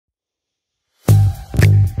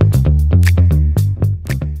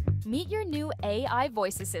new AI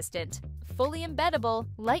voice assistant, fully embeddable,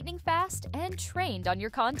 lightning fast, and trained on your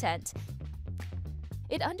content.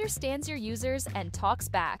 It understands your users and talks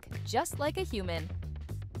back, just like a human.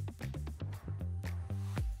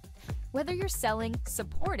 Whether you're selling,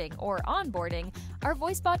 supporting, or onboarding, our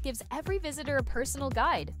voice bot gives every visitor a personal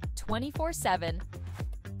guide, 24/7.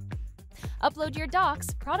 Upload your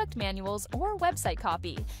docs, product manuals, or website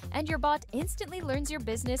copy, and your bot instantly learns your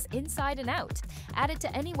business inside and out. Add it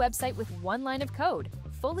to any website with one line of code,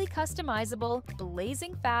 fully customizable,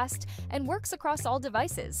 blazing fast, and works across all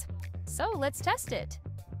devices. So let's test it.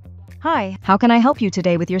 Hi, how can I help you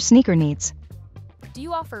today with your sneaker needs? Do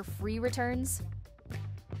you offer free returns?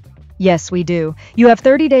 Yes, we do. You have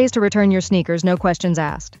 30 days to return your sneakers, no questions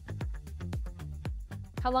asked.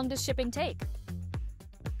 How long does shipping take?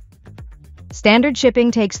 Standard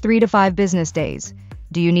shipping takes 3 to 5 business days.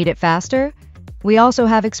 Do you need it faster? We also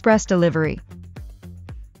have express delivery.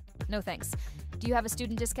 No thanks. Do you have a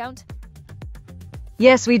student discount?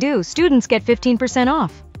 Yes, we do. Students get 15%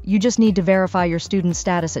 off. You just need to verify your student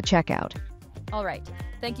status at checkout. All right.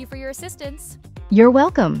 Thank you for your assistance. You're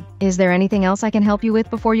welcome. Is there anything else I can help you with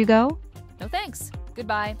before you go? No thanks.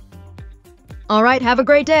 Goodbye. All right, have a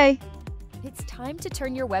great day. It's time to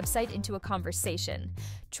turn your website into a conversation.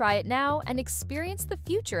 Try it now and experience the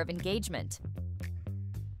future of engagement.